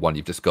hardest or one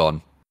you've just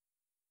gone,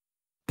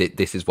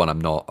 this is one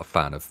I'm not a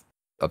fan of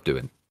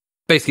doing?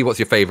 Basically, what's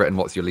your favorite and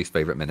what's your least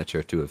favorite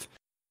miniature to have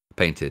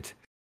painted?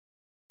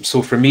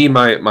 So for me,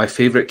 my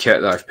favorite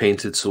kit that I've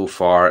painted so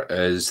far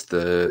is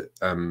the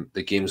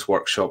Games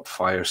Workshop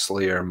Fire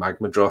Slayer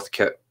Magmadroth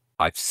kit.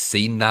 I've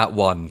seen that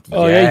one.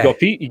 Oh yeah,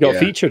 you got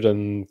featured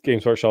in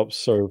Games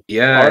Workshop's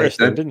artist,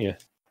 didn't you?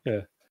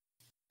 Yeah,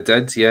 I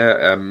did.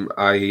 Yeah,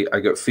 I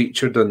got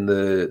featured in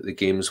the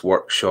Games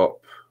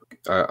Workshop.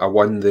 I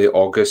won the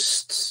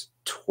August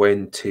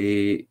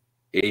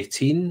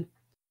 2018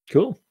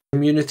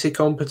 community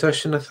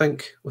competition, I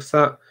think, with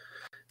that.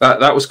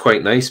 That was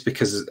quite nice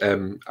because I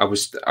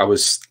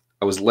was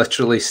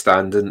literally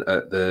standing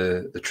at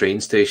the train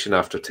station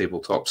after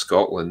Tabletop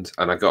Scotland,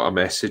 and I got a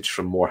message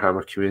from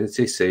Warhammer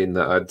Community saying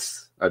that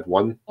I'd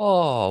won.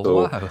 Oh,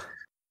 so, wow.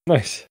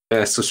 Nice.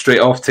 Yeah, so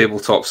straight off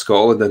Tabletop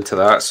Scotland into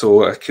that,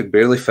 so I could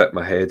barely fit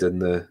my head in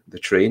the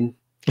train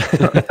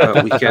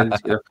that weekend.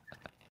 Yeah.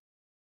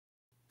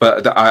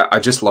 But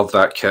I just love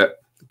that kit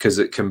because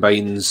it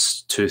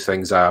combines two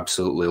things I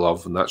absolutely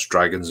love, and that's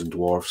dragons and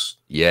dwarves.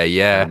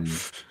 Yeah.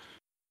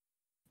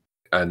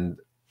 And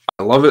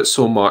I love it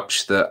so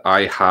much that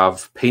I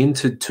have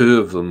painted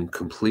two of them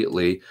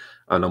completely,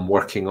 and I'm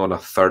working on a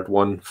third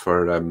one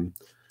for some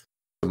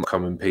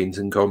upcoming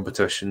painting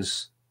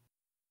competitions.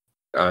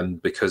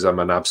 And because I'm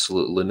an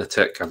absolute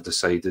lunatic, I've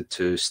decided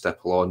to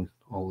stipple on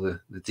all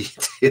the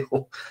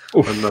detail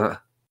on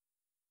that.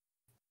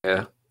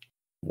 Yeah.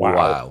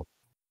 Wow.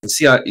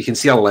 You can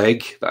see a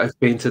leg that I've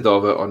painted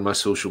of it on my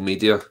social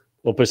media.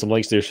 We'll put some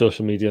links to your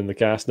social media in the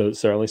cast notes,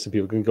 certainly, so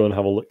people can go and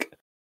have a look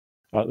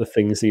at the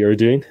things that you're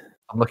doing.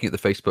 I'm looking at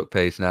the Facebook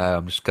page now.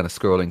 I'm just kind of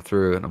scrolling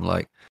through, and I'm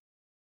like,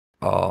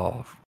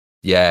 oh,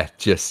 yeah,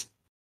 just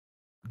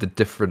the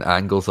different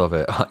angles of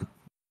it.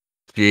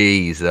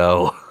 Jeez,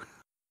 oh.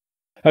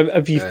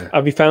 Have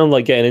you found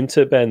like getting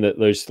into it, Ben, that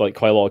there's like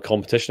quite a lot of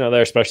competition out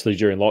there, especially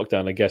during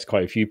lockdown? I guess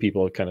quite a few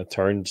people have kind of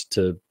turned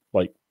to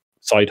like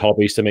side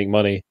hobbies to make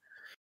money.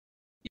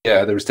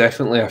 Yeah, there was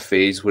definitely a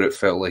phase where it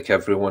felt like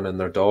everyone and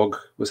their dog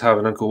was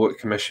having a go at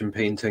commission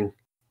painting,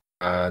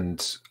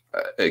 and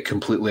it's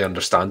completely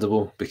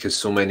understandable because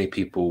so many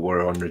people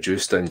were on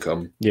reduced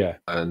income. Yeah,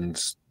 and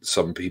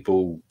some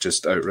people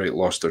just outright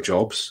lost their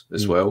jobs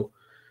as well.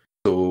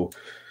 So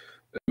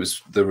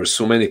there were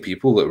so many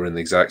people that were in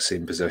the exact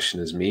same position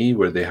as me,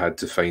 where they had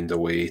to find a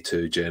way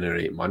to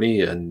generate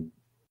money, and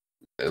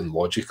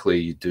logically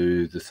you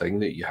do the thing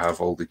that you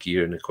have all the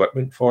gear and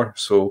equipment for.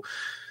 So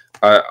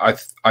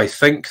I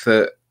think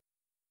that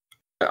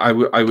I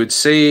would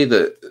say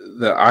that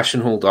the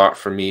Ashenhold art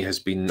for me has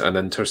been an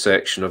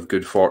intersection of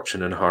good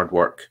fortune and hard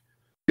work.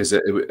 Because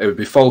it would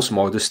be false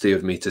modesty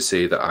of me to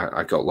say that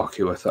I got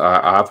lucky with it.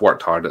 I've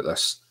worked hard at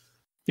this.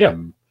 Yeah.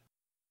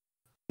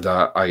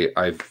 That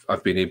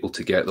I've been able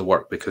to get the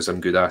work because I'm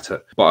good at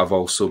it. But I've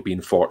also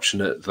been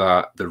fortunate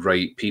that the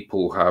right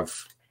people have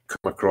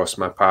come across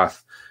my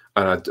path.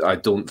 And I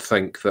don't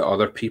think that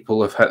other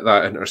people have hit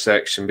that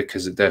intersection,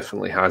 because it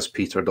definitely has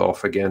petered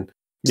off again.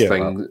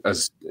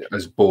 As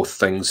both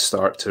things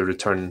start to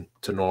return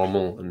to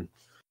normal and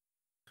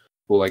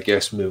I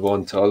guess move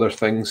on to other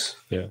things.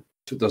 Yeah.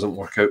 It doesn't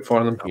work out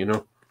for them, you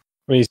know.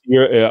 I mean,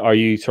 are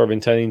you sort of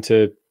intending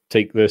to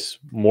take this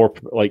more,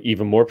 like,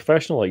 even more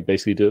professional, like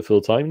basically do it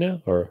full time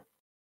now, or?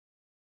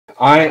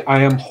 I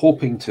am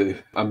hoping to.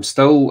 I'm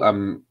still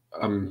I'm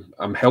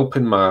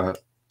helping my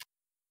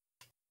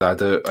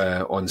dad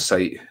out on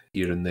site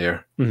here and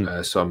there.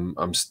 Mm-hmm. So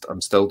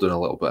I'm still doing a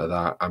little bit of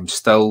that. I'm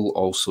still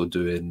also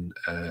doing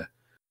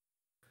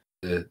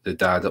the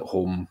dad at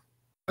home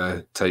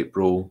type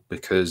role,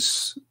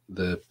 because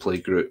the play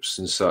groups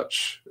and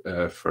such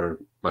for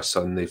my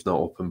son, they've not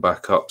opened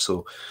back up,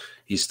 so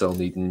he's still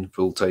needing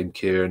full-time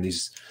care, and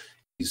he's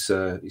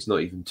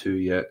not even 2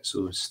 yet,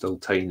 so he's still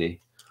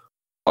tiny.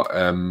 But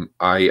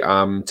I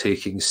am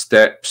taking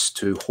steps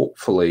to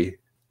hopefully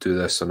do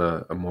this in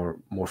a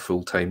more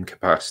full-time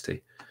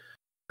capacity,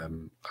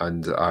 and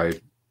I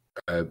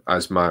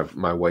as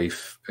my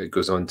wife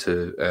goes on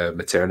to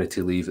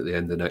maternity leave at the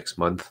end of next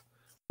month,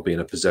 be in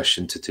a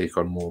position to take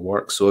on more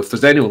work. So if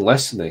there's anyone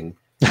listening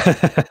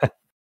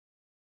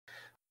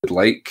would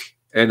like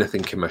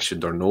anything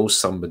commissioned, or knows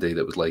somebody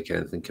that would like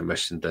anything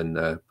commissioned,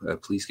 then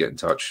please get in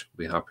touch. I'll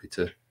be happy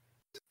to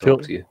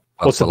talk to you.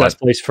 What's the best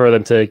place for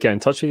them to get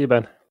in touch with you,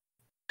 Ben?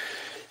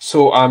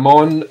 So I'm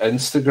on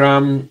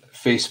Instagram,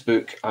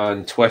 Facebook,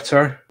 and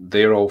Twitter.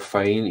 They're all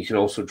fine. You can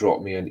also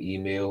drop me an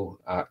email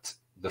at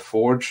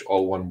theforge,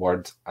 all one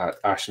word,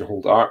 at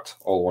ashenholdart,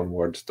 all one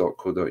word,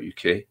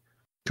 .co.uk.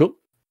 Cool.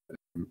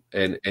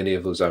 And any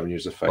of those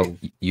avenues are fine. Well,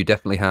 you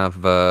definitely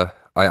have.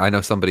 I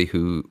know somebody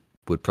who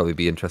would probably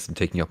be interested in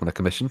taking you up on a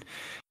commission,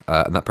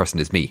 and that person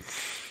is me.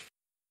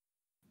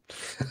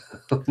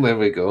 There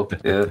we go.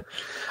 Yeah,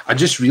 I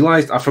just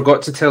realised I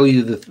forgot to tell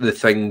you the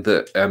thing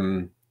that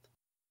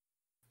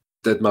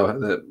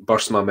that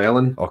burst my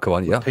melon. Oh, come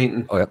on, yeah.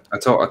 Painting. Oh, yeah. I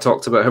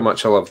talked about how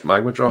much I loved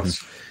Magma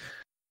Droths.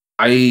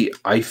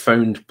 I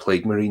found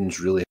Plague Marines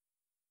really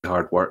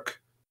hard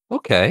work.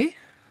 Okay.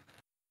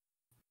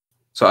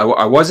 So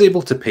I was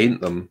able to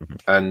paint them,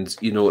 and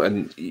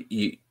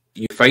you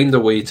find a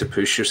way to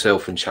push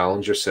yourself and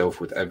challenge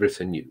yourself with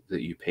everything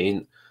that you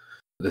paint.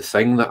 The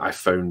thing that I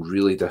found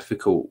really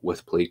difficult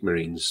with Plague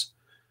Marines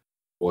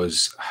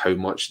was how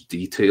much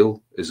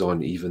detail is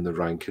on even the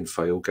rank and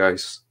file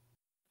guys.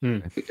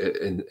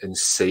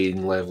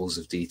 Insane levels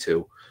of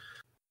detail,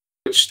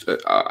 which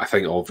I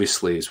think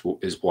obviously is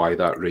why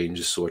that range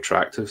is so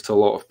attractive to a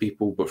lot of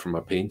people. But from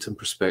a painting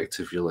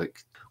perspective, you're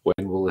like,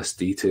 when will this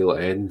detail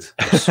end?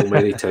 There's so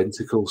many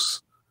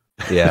tentacles.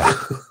 Yeah.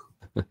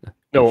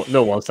 No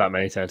one wants that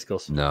many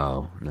tentacles.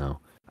 No.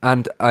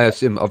 And I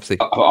assume, obviously,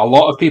 a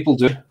lot of people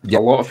do. Yeah.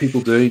 A lot of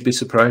people do. You'd be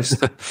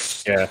surprised.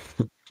 Yeah.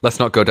 Let's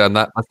not go down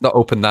that. Let's not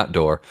open that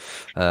door.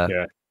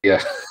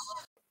 Yeah.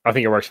 I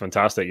think it works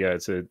fantastic. Yeah,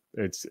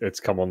 it's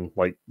come on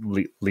like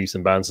leaps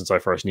and bounds since I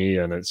first knew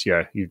you, and it's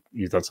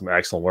you've done some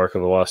excellent work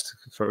over the last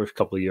for a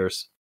couple of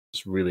years.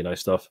 It's really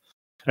nice stuff.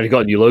 And you've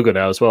got a new logo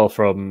now as well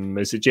from,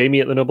 is it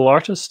Jamie at the Noble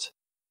Artist?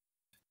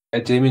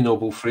 Jamie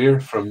Noble Freer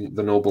from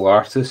the Noble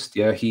Artist.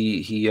 Yeah,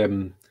 he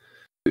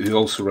who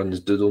also runs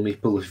Doodle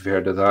Meeple, if you've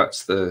heard of that.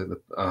 It's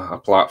a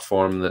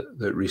platform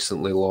that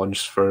recently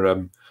launched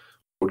for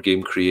board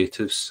game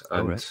creatives.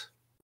 And right.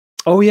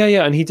 Oh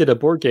yeah, and he did a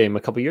board game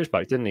a couple of years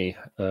back, didn't he?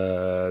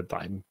 That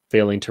I'm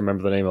failing to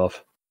remember the name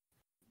of.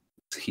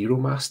 Hero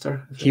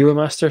Master,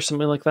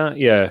 something like that.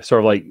 Yeah,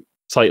 sort of like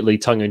slightly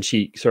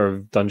tongue-in-cheek, sort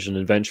of dungeon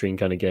adventuring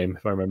kind of game,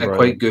 if I remember right.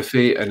 Quite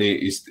goofy, and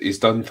he's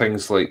done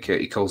things like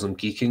he calls them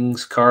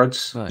geekings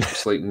cards. Nice.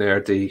 It's like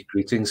nerdy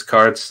greetings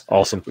cards.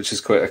 Awesome, which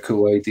is quite a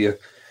cool idea.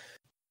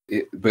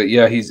 But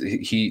yeah,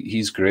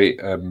 he's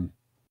great. And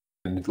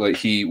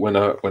like when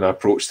I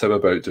approached him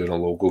about doing a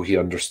logo, he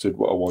understood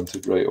what I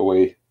wanted right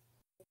away.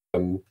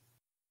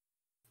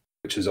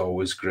 Which is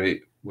always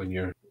great when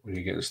you're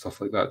getting stuff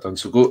like that done.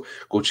 So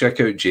go check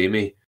out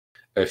Jamie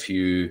if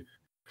you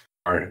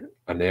are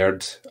a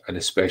nerd, and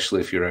especially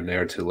if you're a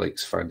nerd who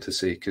likes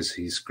fantasy, because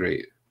he's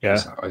great.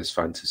 Yeah, his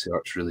fantasy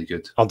art's really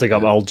good. I'll dig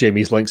up all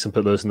Jamie's links and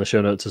put those in the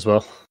show notes as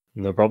well.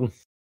 No problem.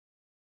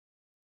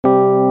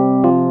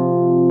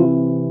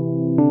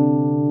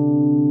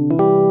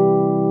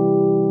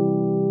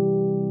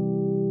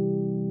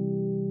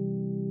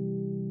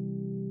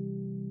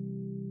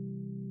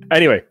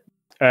 Anyway,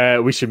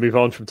 we should move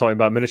on from talking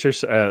about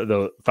miniatures,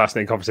 though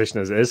fascinating conversation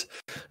as it is.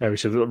 We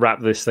should wrap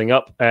this thing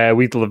up.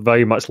 We'd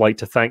very much like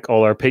to thank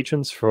all our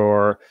patrons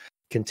for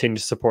continuing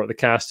to support the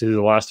cast through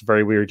the last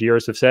very weird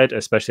years, I've said,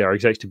 especially our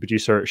executive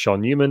producer,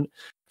 Shaun Newan,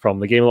 from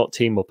the Gamelot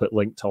team. We'll put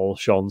link to all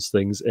Shaun's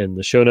things in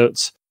the show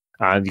notes.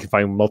 And you can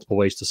find multiple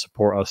ways to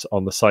support us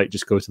on the site.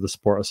 Just go to the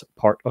support us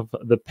part of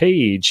the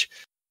page.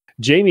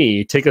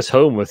 Jamie, take us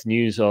home with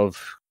news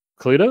of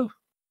Cluedo.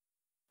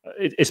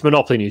 It's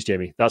Monopoly news,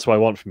 Jamie. That's what I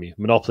want from you.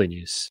 Monopoly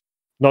news,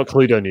 not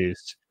Cluedo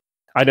news.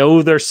 I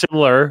know they're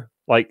similar,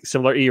 like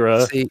similar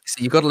era. See,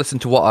 you've got to listen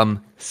to what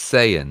I'm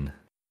saying,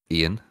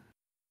 Ian.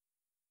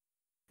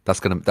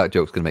 That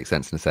joke's gonna make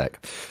sense in a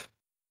sec.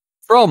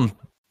 From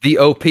the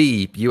OP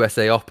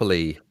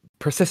USAopoly,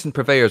 persistent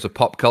purveyors of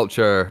pop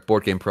culture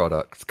board game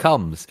products,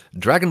 comes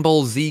Dragon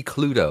Ball Z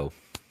Cluedo.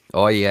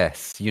 Oh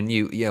yes,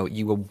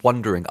 you were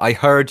wondering. I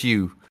heard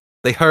you.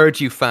 They heard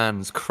you,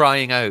 fans,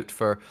 crying out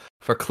for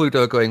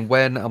Cluedo, going,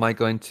 when am I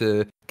going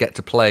to get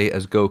to play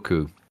as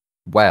Goku?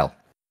 Well,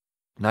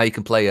 now you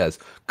can play as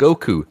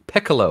Goku,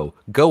 Piccolo,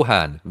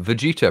 Gohan,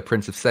 Vegeta,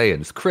 Prince of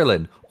Saiyans,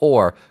 Krillin,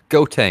 or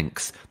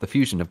Gotenks, the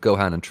fusion of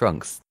Gohan and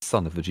Trunks,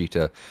 son of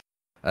Vegeta,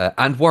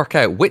 and work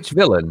out which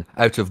villain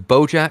out of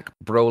Bojack,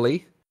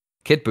 Broly,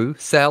 Kid Buu,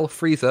 Cell,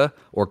 Frieza,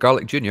 or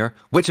Garlic Jr.,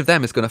 which of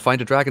them is going to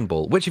find a Dragon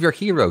Ball? Which of your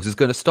heroes is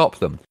going to stop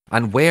them?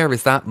 And where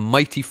is that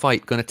mighty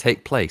fight going to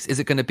take place? Is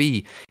it going to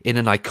be in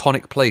an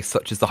iconic place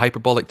such as the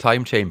Hyperbolic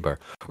Time Chamber?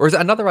 Or is it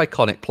another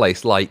iconic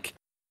place like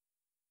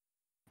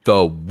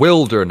the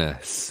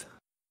Wilderness?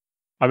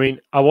 I mean,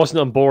 I wasn't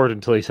on board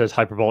until he says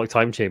Hyperbolic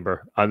Time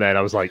Chamber, and then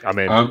I was like, I'm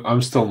in.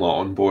 I'm still not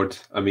on board.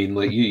 I mean,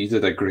 like you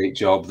did a great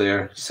job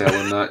there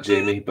selling that,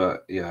 Jamie,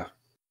 but yeah.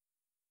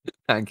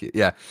 Thank you.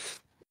 Yeah.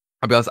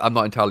 I'll be honest, I'm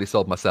not entirely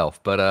sold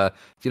myself, but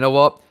you know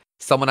what?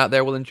 Someone out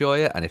there will enjoy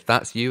it, and if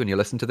that's you and you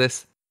listen to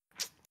this,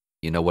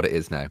 you know what it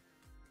is now.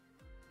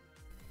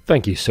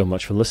 Thank you so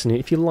much for listening.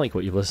 If you like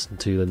what you've listened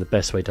to, then the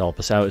best way to help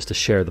us out is to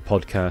share the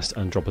podcast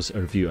and drop us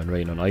a review and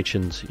rating on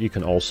iTunes. You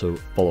can also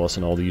follow us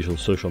on all the usual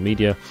social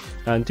media,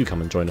 and do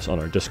come and join us on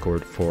our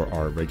Discord for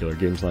our regular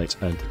games nights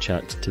and to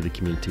chat to the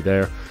community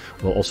there.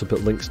 We'll also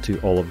put links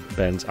to all of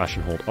Ben's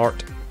Ashenhold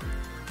art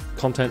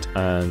content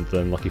and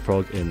the Lucky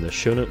Frog in the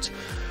show notes.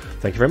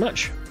 Thank you very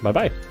much.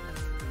 Bye-bye.